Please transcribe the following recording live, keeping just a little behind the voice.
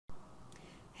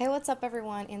Hey, what's up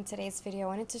everyone? In today's video, I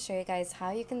wanted to show you guys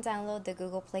how you can download the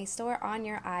Google Play Store on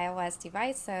your iOS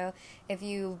device. So if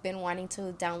you've been wanting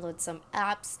to download some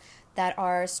apps that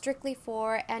are strictly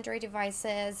for Android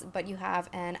devices, but you have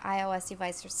an iOS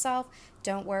device yourself,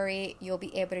 don't worry, you'll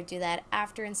be able to do that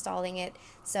after installing it.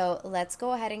 So let's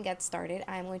go ahead and get started.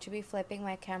 I'm going to be flipping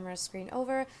my camera screen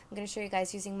over. I'm going to show you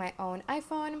guys using my own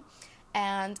iPhone.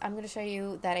 And I'm going to show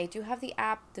you that I do have the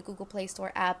app, the Google Play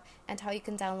Store app, and how you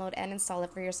can download and install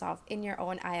it for yourself in your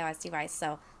own iOS device.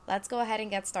 So let's go ahead and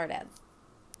get started.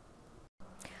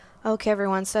 Okay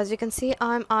everyone, so as you can see,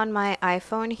 I'm on my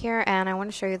iPhone here, and I want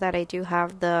to show you that I do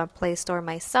have the Play Store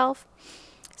myself.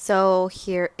 So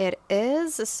here it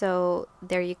is. So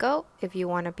there you go. If you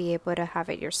want to be able to have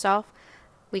it yourself,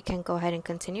 we can go ahead and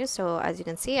continue. So as you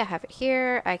can see, I have it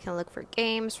here. I can look for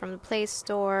games from the Play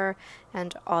Store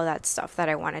and all that stuff that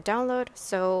I want to download.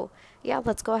 So yeah,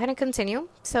 let's go ahead and continue.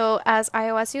 So as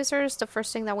iOS users, the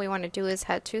first thing that we want to do is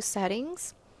head to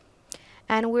settings,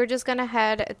 and we're just gonna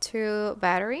head to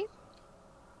battery.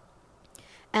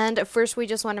 And first we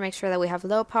just want to make sure that we have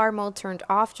low power mode turned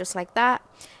off, just like that,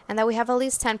 and that we have at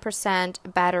least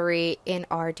 10% battery in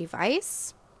our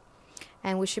device,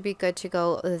 and we should be good to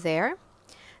go there.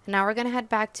 Now we're going to head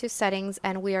back to settings,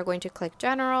 and we are going to click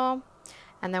general,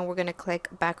 and then we're going to click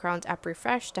background app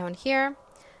refresh down here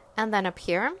and then up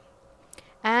here,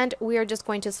 and we are just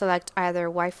going to select either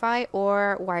Wi-Fi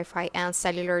or Wi-Fi and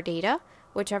cellular data,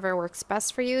 whichever works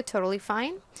best for you. Totally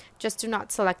fine. Just do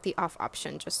not select the off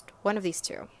option, just one of these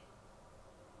two.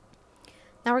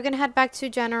 Now we're going to head back to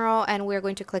general, and we're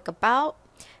going to click about,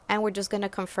 and we're just going to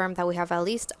confirm that we have at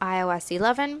least iOS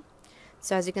 11.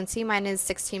 So as you can see, mine is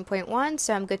 16.1,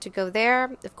 so I'm good to go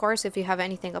there. Of course, if you have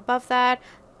anything above that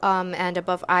and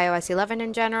above iOS 11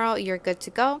 in general, you're good to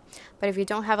go. But if you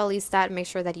don't have at least that, make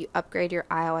sure that you upgrade your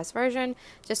iOS version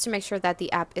just to make sure that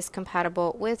the app is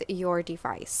compatible with your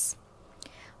device.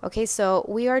 Okay, so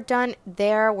we are done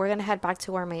there. We're going to head back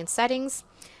to our main settings,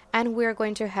 and we're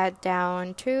going to head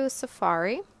down to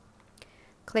Safari.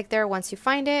 Click there once you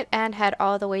find it, and head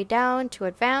all the way down to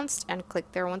advanced and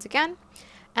click there once again.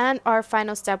 And our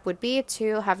final step would be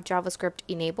to have JavaScript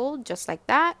enabled, just like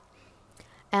that.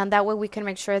 And that way we can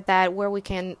make sure that where we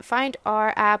can find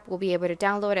our app, we'll be able to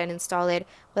download and install it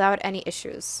without any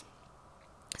issues.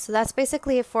 So that's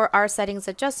basically it for our settings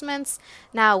adjustments.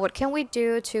 Now, what can we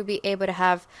do to be able to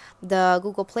have the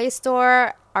Google Play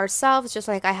Store ourselves, just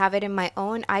like I have it in my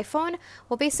own iPhone?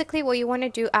 Well, basically what you want to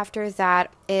do after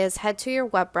that is head to your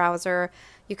web browser.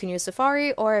 You can use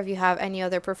Safari, or if you have any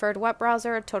other preferred web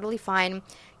browser, totally fine.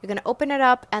 You're going to open it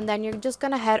up, and then you're just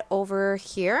going to head over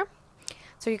here.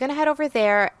 So you're going to head over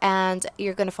there, and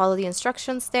you're going to follow the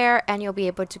instructions there, and you'll be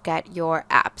able to get your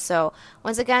app. So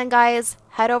once again, guys,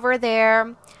 head over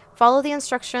there, follow the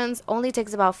instructions. Only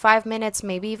takes about 5 minutes,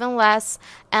 maybe even less,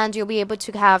 and you'll be able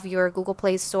to have your Google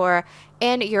Play Store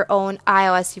in your own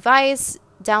iOS device,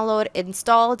 download,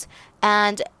 installed,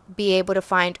 and be able to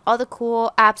find all the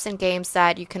cool apps and games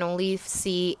that you can only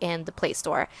see in the Play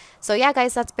Store. So yeah,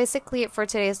 guys, that's basically it for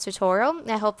today's tutorial.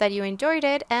 I hope that you enjoyed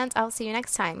it, and I'll see you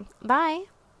next time. Bye!